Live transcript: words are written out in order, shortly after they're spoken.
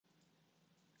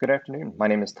Good afternoon. My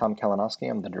name is Tom Kalinowski.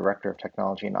 I'm the Director of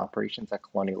Technology and Operations at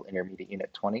Colonial Intermediate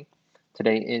Unit 20.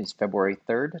 Today is February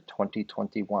 3rd,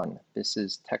 2021. This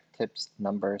is Tech Tips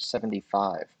number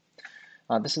 75.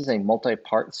 This is a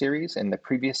multi-part series. In the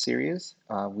previous series,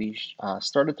 we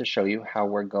started to show you how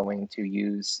we're going to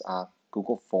use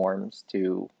Google Forms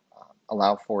to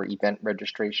allow for event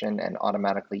registration and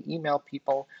automatically email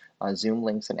people Zoom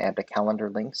links and add to calendar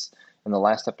links. In the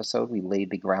last episode, we laid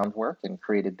the groundwork and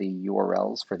created the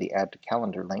URLs for the add to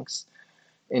calendar links.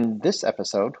 In this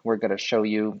episode, we're going to show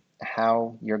you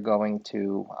how you're going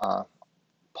to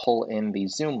pull in the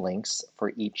Zoom links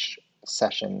for each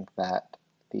session that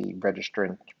the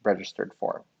registrant registered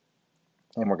for.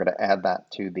 And we're going to add that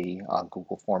to the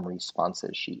Google Form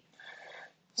responses sheet.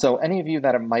 So any of you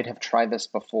that might have tried this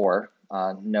before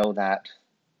know that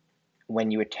when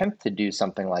you attempt to do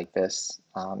something like this,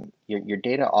 your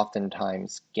data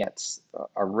oftentimes gets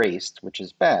erased, which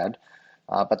is bad,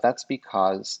 but that's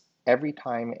because every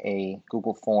time a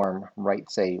Google form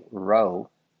writes a row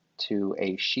to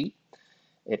a sheet,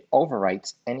 it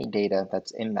overwrites any data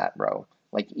that's in that row.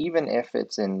 Like even if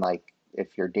it's in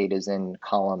if your data is in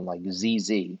column like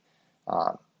ZZ,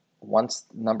 once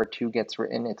number 2 gets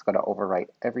written, it's going to overwrite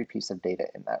every piece of data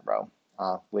in that row,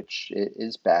 which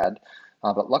is bad.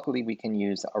 But luckily, we can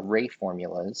use array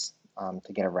formulas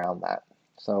to get around that.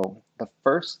 So the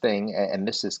first thing, and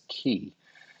this is key,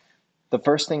 the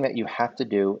first thing that you have to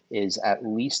do is at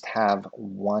least have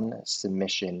one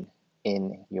submission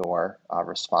in your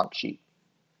response sheet.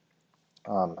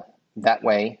 That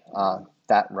way,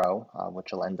 that row,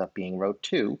 which will end up being row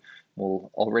 2,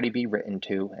 will already be written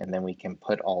to, and then we can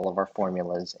put all of our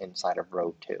formulas inside of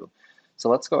row 2. So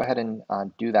let's go ahead and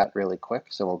do that really quick.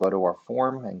 So we'll go to our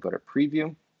form and go to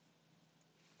preview.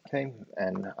 Okay,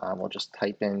 and we'll just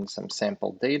type in some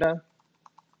sample data.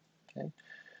 Okay,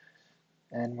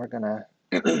 and we're gonna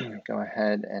go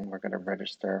ahead and we're gonna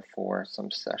register for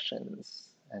some sessions,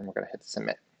 and we're gonna hit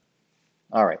submit.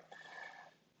 All right.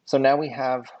 So now we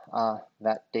have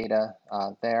that data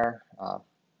there,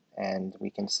 and we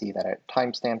can see that it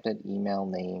timestamped it, email,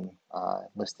 name,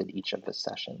 listed each of the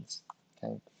sessions.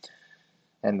 Okay.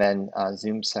 And then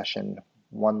Zoom session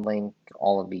 1 link,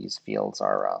 all of these fields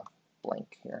are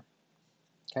blank here.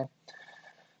 Okay.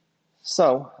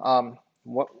 So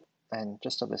and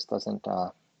just so this doesn't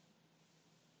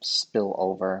spill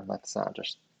over, let's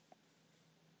just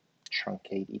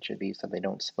truncate each of these so they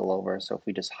don't spill over. So if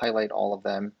we just highlight all of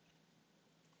them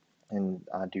and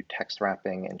do text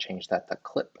wrapping and change that to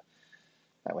clip,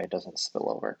 that way it doesn't spill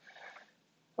over.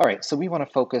 All right, so we want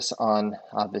to focus on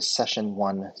this session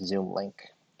 1 Zoom link.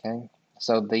 Okay,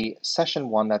 so the session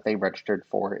 1 that they registered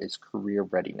for is career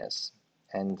readiness,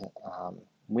 and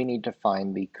we need to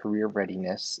find the career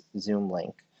readiness Zoom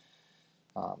link.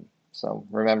 So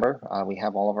remember, we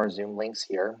have all of our Zoom links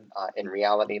here. In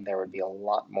reality, there would be a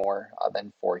lot more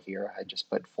than 4 here. I just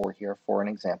put 4 here for an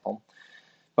example.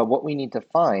 But what we need to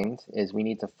find is we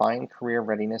need to find career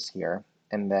readiness here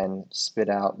and then spit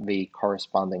out the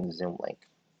corresponding Zoom link.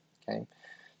 Okay.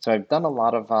 So I've done a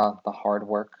lot of the hard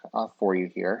work for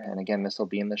you here, and again, this will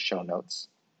be in the show notes.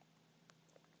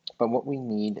 But what we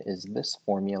need is this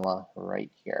formula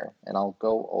right here, and I'll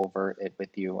go over it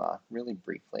with you really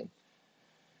briefly.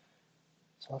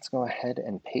 So let's go ahead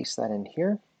and paste that in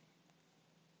here.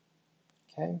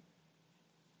 Okay.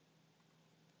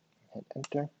 Hit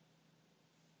enter.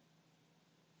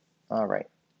 All right.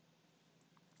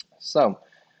 So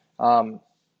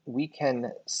we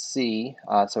can see,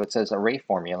 so it says array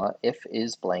formula, if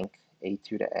is blank,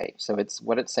 A2 to A. So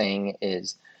what it's saying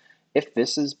is, if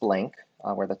this is blank,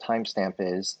 where the timestamp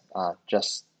is,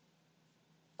 just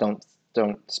don't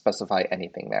specify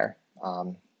anything there.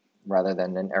 Rather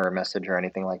than an error message or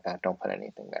anything like that, don't put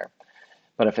anything there.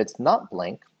 But if it's not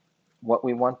blank, what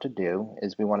we want to do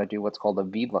is we want to do what's called a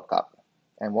VLOOKUP.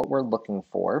 And what we're looking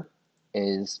for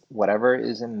is whatever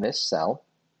is in this cell.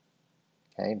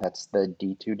 Okay, that's the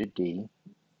D2 to D,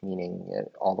 meaning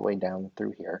it all the way down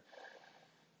through here.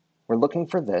 We're looking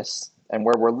for this, and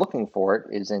where we're looking for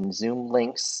it is in Zoom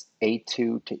links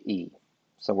A2 to E.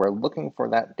 So we're looking for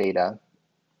that data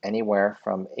anywhere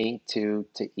from A2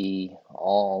 to E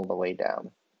all the way down.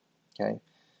 Okay,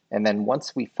 and then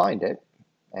once we find it,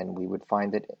 and we would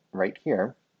find it right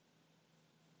here,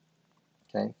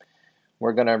 okay,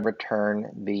 we're going to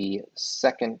return the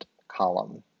second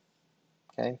column.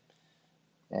 Okay.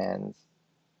 And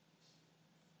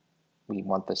we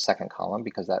want the second column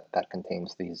because that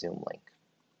contains the Zoom link.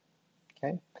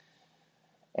 Okay,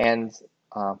 and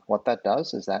what that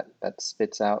does is that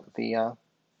spits out the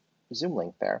Zoom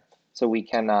link there. So we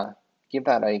can give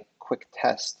that a quick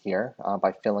test here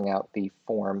by filling out the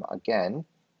form again.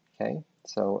 Okay,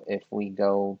 so if we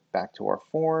go back to our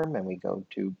form and we go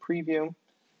to preview,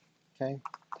 okay,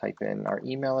 type in our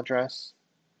email address,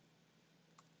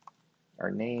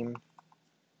 our name,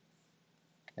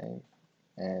 okay,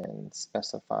 and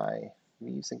specify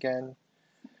these again,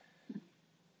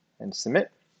 and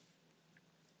submit.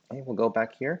 Okay, we'll go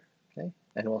back here, okay,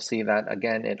 and we'll see that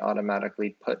again, it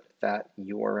automatically put that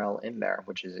URL in there,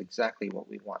 which is exactly what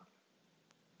we want,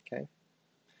 okay.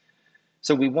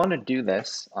 So we want to do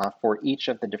this for each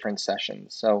of the different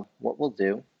sessions. So what we'll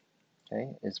do,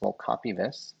 okay, is we'll copy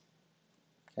this,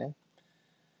 okay,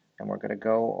 and we're going to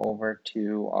go over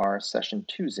to our session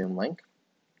 2 Zoom link,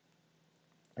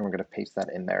 and we're going to paste that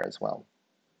in there as well,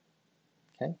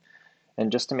 okay.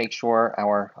 And just to make sure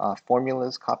our formula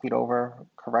is copied over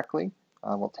correctly,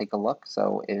 we'll take a look.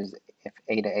 So if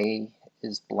A to A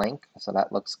is blank, so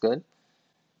that looks good,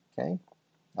 okay.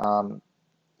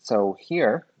 So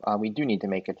here, we do need to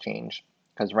make a change,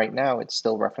 because right now it's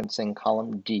still referencing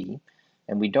column D,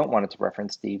 and we don't want it to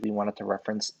reference D, we want it to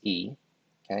reference E.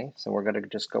 Okay, so we're going to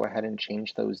just go ahead and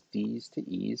change those D's to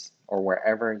E's, or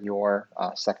wherever your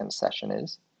second session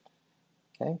is.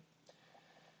 Okay,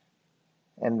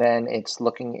 and then it's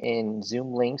looking in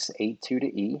Zoom links A2 to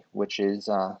E, which is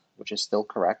still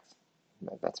correct.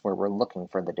 That's where we're looking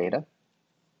for the data.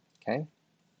 Okay.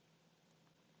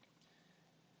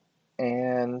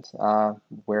 And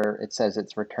where it says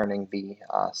it's returning the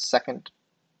second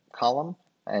column,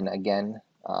 and again,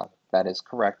 that is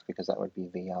correct because that would be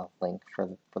the link for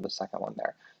the second one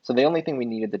there. So the only thing we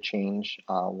needed to change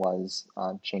was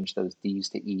change those D's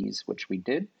to E's, which we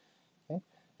did, okay?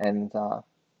 And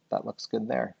that looks good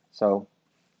there. So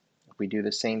if we do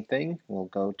the same thing, we'll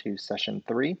go to session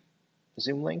 3,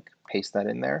 Zoom link, paste that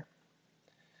in there,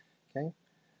 okay?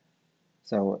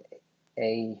 So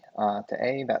A to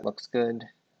A, that looks good.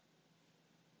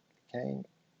 Okay.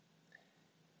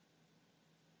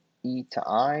 E to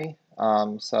I,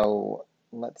 so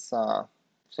let's,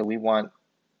 so we want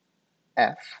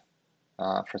F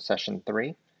for session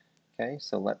 3. Okay,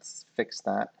 so let's fix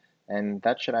that. And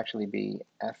that should actually be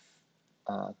F,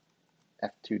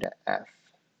 F2 to F.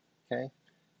 Okay,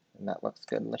 and that looks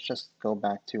good. Let's just go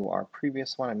back to our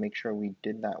previous one and make sure we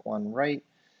did that one right.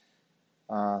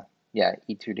 Yeah,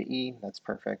 E2 to E, that's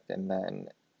perfect. And then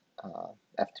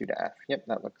F2 to F. Yep,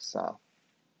 that looks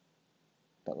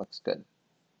good.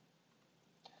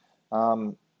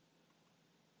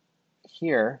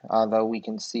 Here, though, we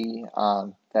can see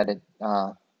that it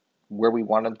where we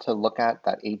wanted to look at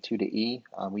that A2 to E,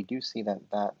 we do see that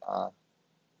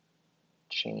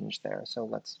changed there. So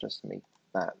let's just make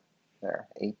that there,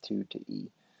 A2 to E.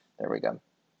 There we go.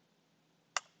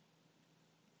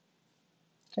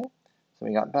 Okay, so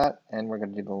we got that, and we're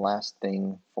going to do the last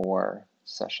thing for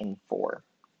session 4.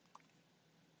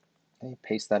 Okay,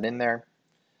 paste that in there.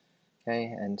 Okay,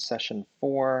 and session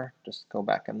 4, just go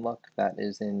back and look, that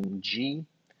is in G.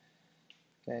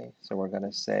 Okay, so we're going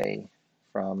to say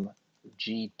from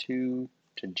G2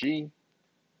 to G.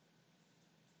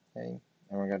 Okay, and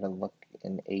we're going to look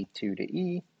in A2 to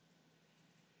E.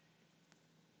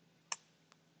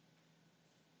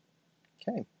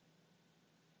 Okay.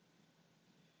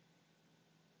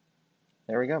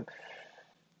 There we go.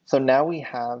 So now we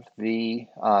have the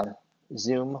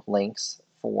Zoom links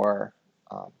for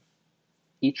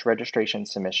each registration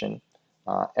submission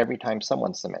every time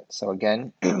someone submits. So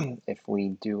again, if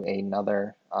we do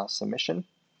another submission,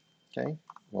 okay,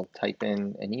 we'll type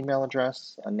in an email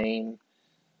address, a name,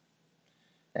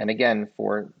 and again,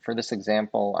 for this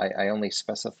example, I only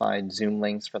specified Zoom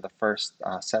links for the first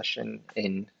session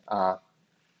in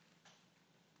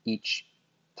each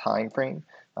time frame.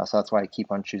 So that's why I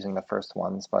keep on choosing the first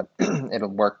ones, but it'll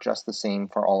work just the same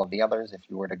for all of the others if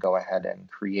you were to go ahead and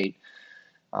create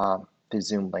the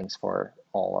Zoom links for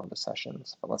all of the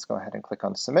sessions. But let's go ahead and click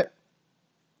on Submit.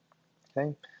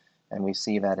 Okay, and we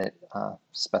see that it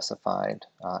specified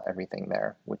everything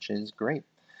there, which is great.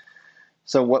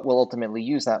 So what we'll ultimately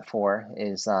use that for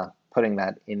is putting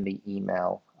that in the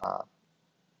email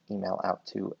out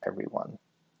to everyone.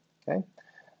 Okay.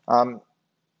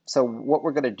 So what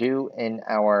we're going to do in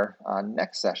our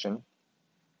next session,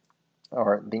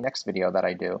 or the next video that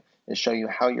I do, is show you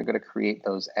how you're going to create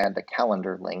those add to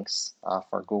calendar links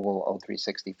for Google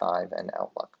O365 and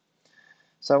Outlook.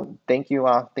 So thank you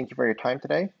for your time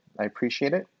today. I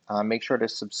appreciate it. Make sure to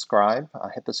subscribe,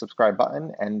 hit the subscribe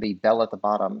button and the bell at the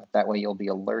bottom. That way you'll be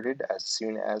alerted as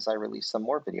soon as I release some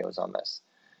more videos on this.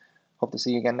 Hope to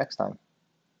see you again next time.